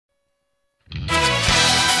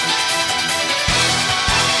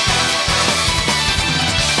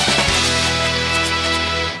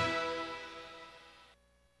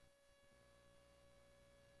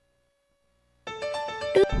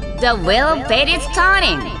The wheel of fate is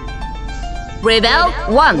turning. Rebel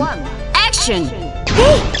 1. Action.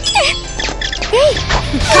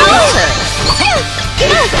 Counter.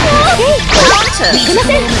 Counter.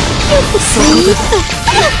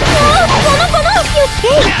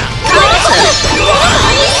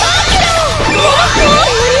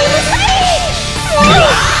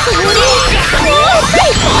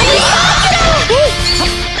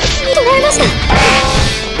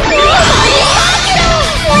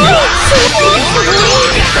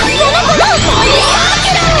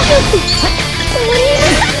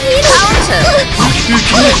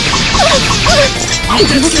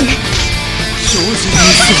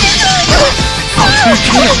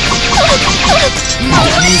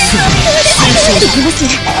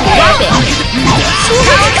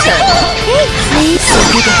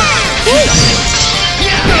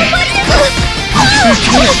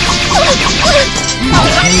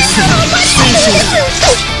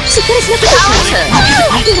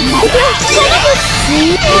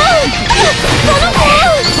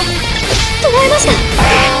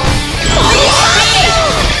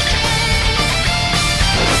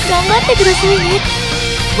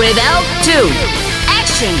 Rebel 2.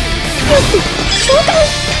 Action.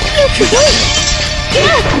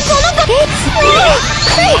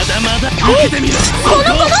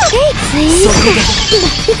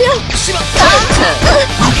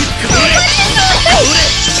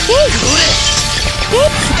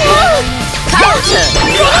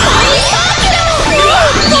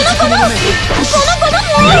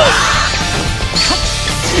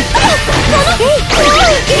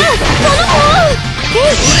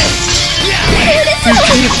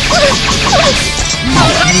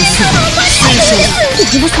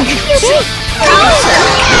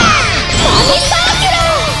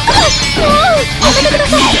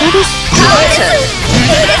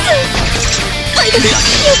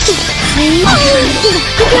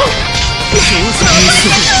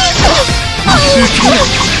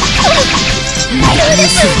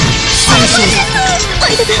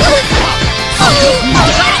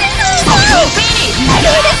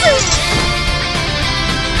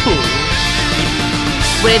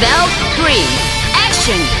 Rebel 3.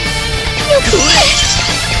 Action.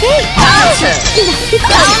 Counter.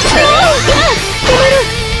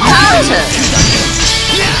 Counter. Counter.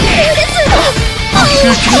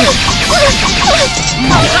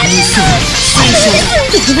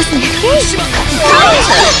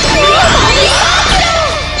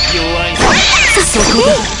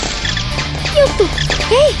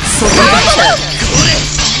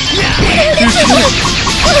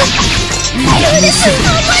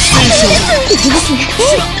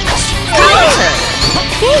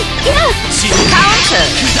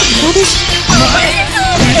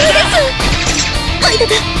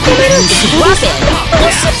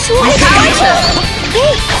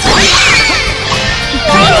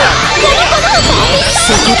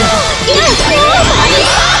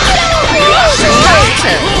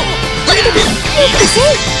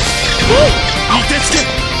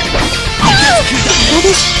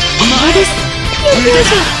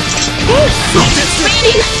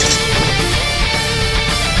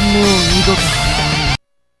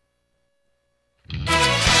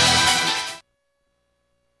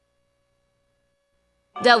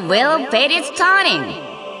 The wheel of fate is turning.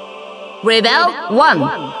 Rebel 1.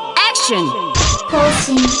 Action.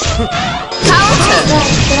 Counter.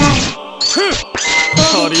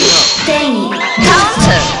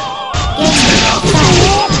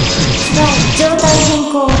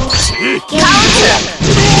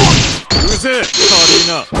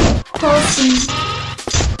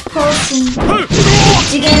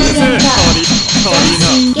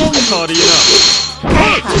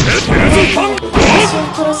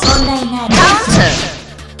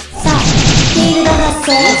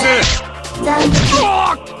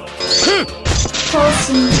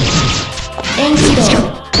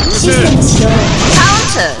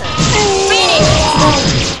 Counter.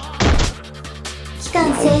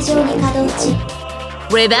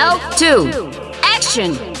 Rebel 2.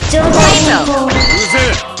 Action. Counter.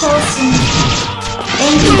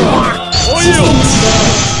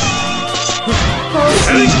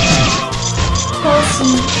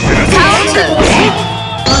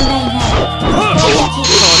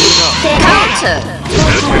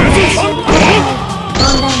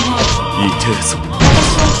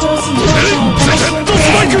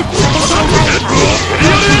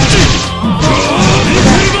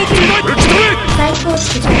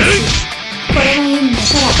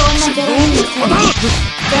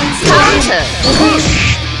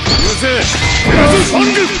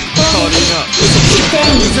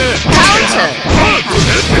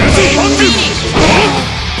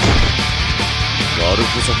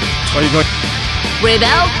 Rebel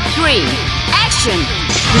 3 Action!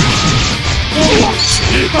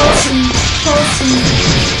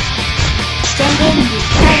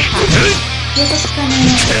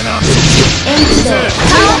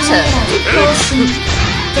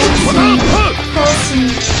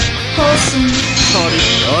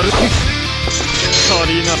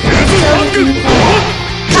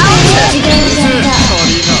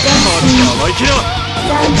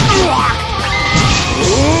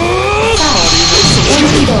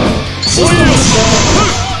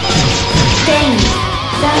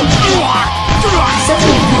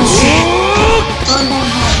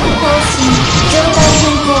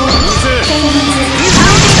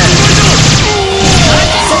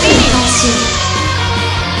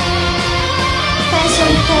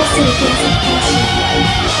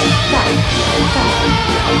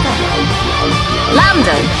 ラン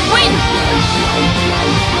ダウィン。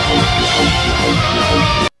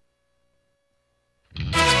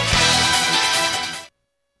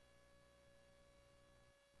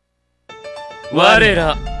我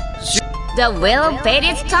ら The will fate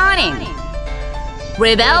is turning.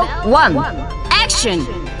 Rebel 1 Action!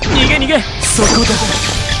 逃げ逃げ、そこだ。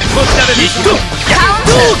こちらで力の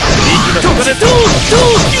Counter! 力のここでど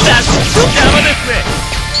邪魔ですね。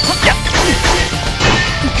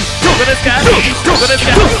ここですか、ここです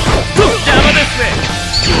か、邪魔ですね。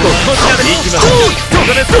こちらで行きます。こ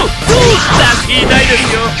こです。痛いで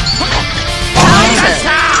すよ。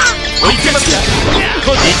追いつけますか。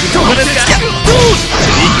ここですか。邪魔ですね。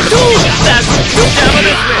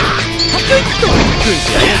軍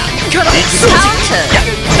師あやから邪魔ですね。こ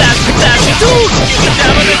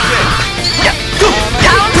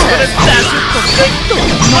こです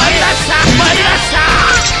参りました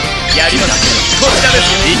やります。こちらです。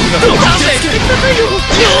行きます。勘弁してくださいよ。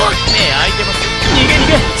目開いてます。逃げ逃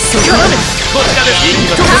げ。絡め。こちらです。行き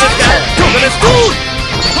ます。ここですか。ここです。こ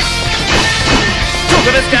こ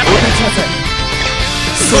ですか。お立ちなさい。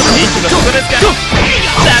ここに行きます。ここですか。ど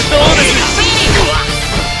うです。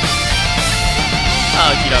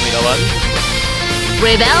諦めが悪い。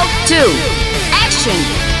 Rebel 2 Action!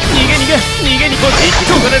 逃げ逃げ逃げにこっち。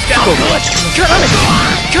ここですか。ここは絡め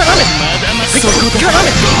まだまだそこだ。絡め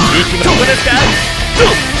行きます。ここですか。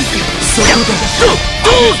そこだ。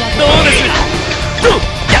どうです。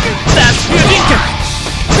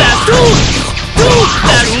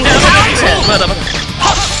人格まだまだ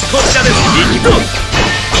こちらです。行きます。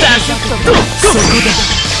そこだ。こ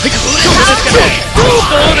こ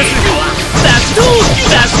ですか。どうで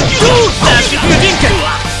す。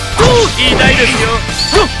痛いですよ。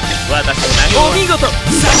私のお見事。そん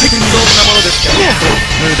なものですか。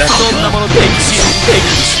無駄。そんなものでき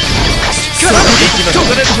から行きます。こ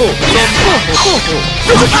こです。どん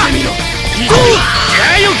どん見ろ。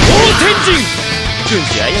やよ好天神。軍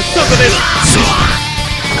師あやそこです。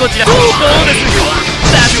こちらどうです。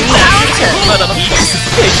まだまだこ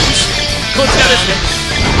ちらですね。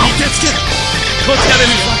見てつけこちらです。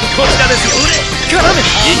こちらです。絡め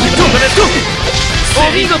行きます。ここです。お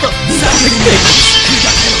見事。絡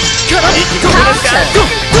めここですか。行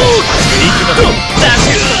きます。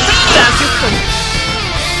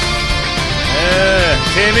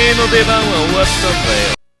てめえの出番は終わったんだ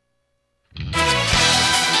よ。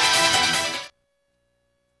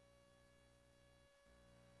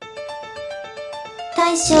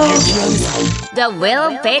大将 The will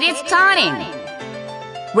fate is turning.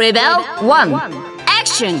 Rebel 1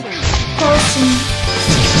 Action! 更新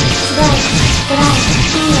スライドライ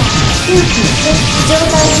ヒーラー空気状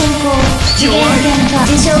態変更次元変化事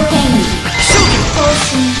象変異更新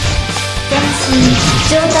前進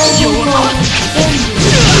状態変更原理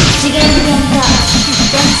次元変化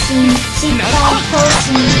前進失敗更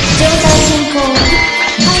新状態変更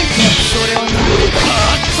排除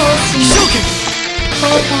更新交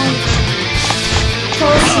代更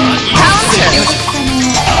新予測可能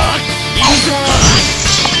再生交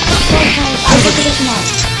代予測できない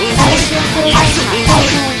私を殺すな交代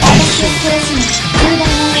私を殺すな重大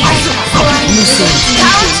な怖い予測しな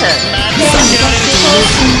い全部更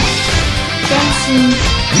新前進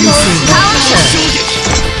更新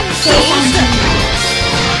生産品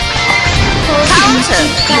更新失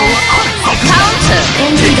敗エ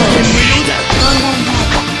ンジン問題ない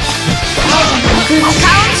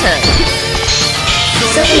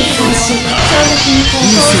即位開始衝撃に行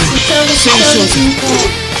進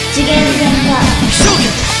次元変化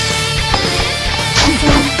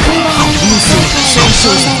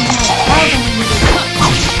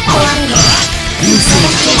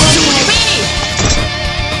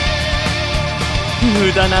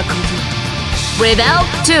無駄なこと Rebel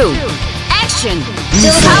 2 Action 上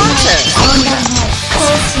段 Counter 問題ない更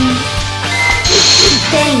新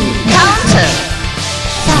転移 Counter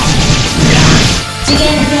次元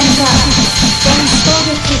変化電子攻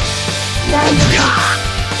撃断食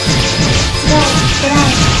スライドライ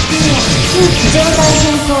クリア空気状態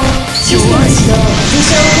変更システム始動自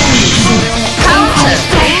称変異 Counter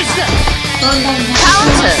問題ない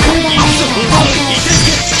Counter 空欄の世界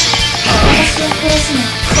私を殺すな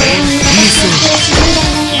これに私を殺す空欄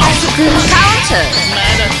の世界 Counter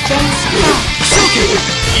電子化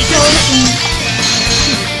更新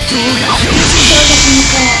超絶無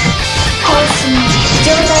効更新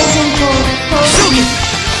状態変更更新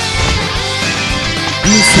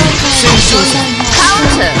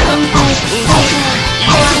Counter 本体再開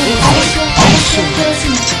怖い私を殺す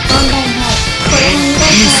な問題ないこれに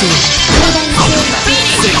再開空欄の世界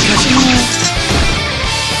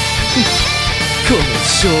この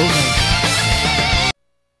障害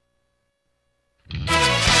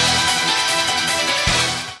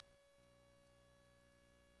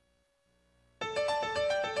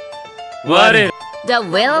我ら The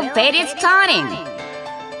wheel fate is turning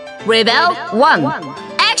Rebel 1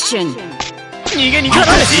 Action 逃げに絡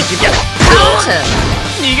めていきます Counter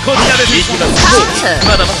逃げこちらですいきます Counter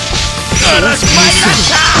まだまだ嵐参りま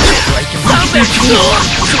した300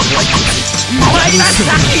参りまし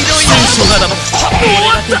たひどいなまだまだ終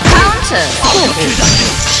わった Counter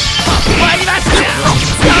参りました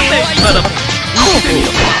300まだまだ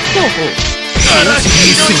嵐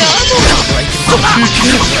ひどいなひ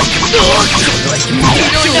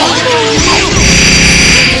どいな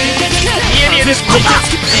見え見えです参りま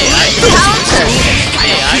した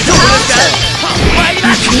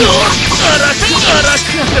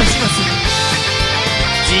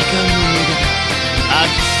時間の無駄だ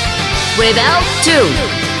Rebel 2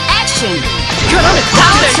 Action 絡め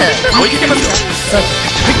Counter 追いかけますよさあ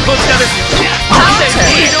こちらですよ Counter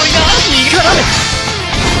ひどいな絡め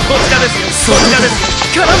こちらですよこちらです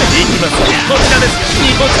よ絡めていきますこちらですよ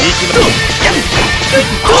こっち行きます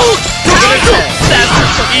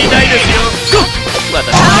痛いですよ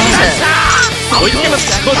私追いつけます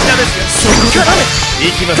かこちらですよ絡め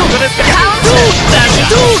いきますここですか邪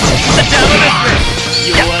魔です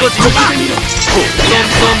ねこっち見てみろ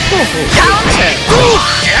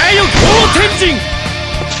やよ高天神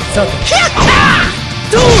さて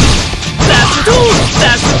ドーダッシ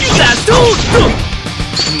ュ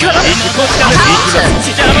絡めこちらです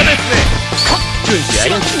邪魔ですね軍師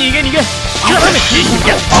あや逃げ逃げ絡めひ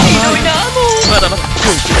どいなもうまだまだ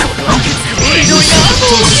軍師これはひどいな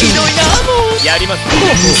もうひどいなもうやります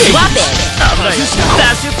ワペ危ない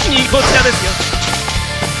ダッシュにこちらですよ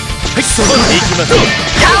はいそこに行きます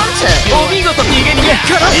お見事逃げ逃げ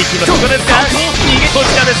絡めここですか逃げこ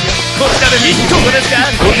ちらですよこちらですここですか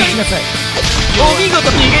ご立ちなさいお見事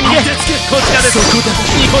逃げ逃げこちらですこ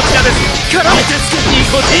ちらです絡めに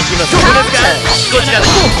こっち行きますここですかこちらで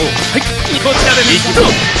すはいこちらです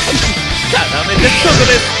絡めてそこ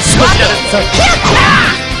ですこちらです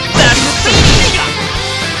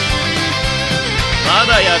ま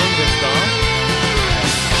だやるんですか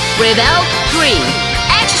Rebel 3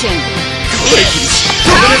 Action ここで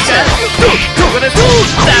すかここです痛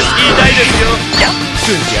いですよ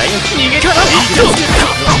軍事あや逃げから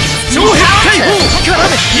超変解放絡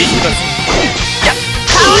めいきます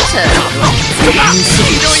Counter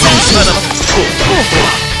ひどいなまだまだ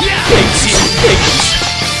変身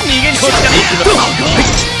逃げにこっちからいきます絡めい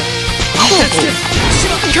きます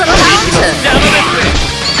邪魔ですね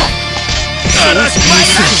嵐参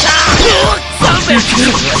りました300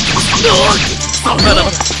まだ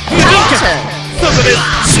まだそこです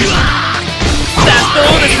ラストオ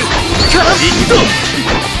ーです絡めいくぞ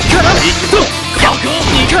絡めいくぞ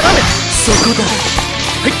絡めそこだは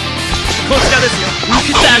いこちらですよ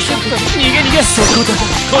ダッシュ逃げ逃げそこだ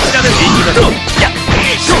こちらですいきます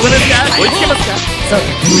ここですか追いつけますかさあ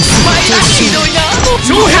ひどいな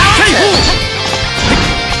超変解放は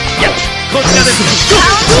いこちらです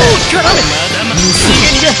絡め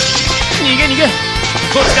逃げ逃げ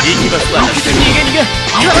こちらいきます逃げ逃げ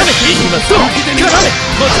絡めいきます絡め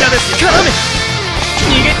こちらです絡め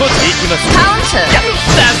逃げこっち行きます Counter ダ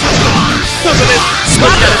ッシュそこですこ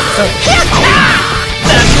ちらですダ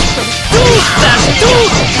ッシュダッシュ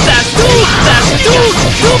ダッシュダッシュ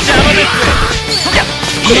邪魔です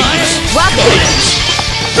ワペひ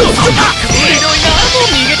どいなも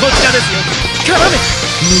う逃げこちらですよ絡め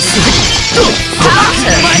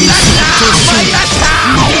Counter 参りました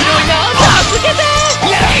ひどいな助けて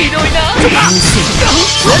ひどいな Look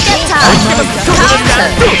at time Counter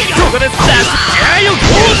ここですダッシュやよ高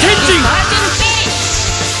天神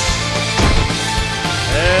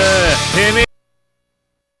てめえ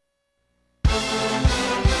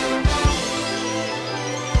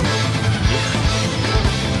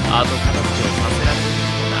後片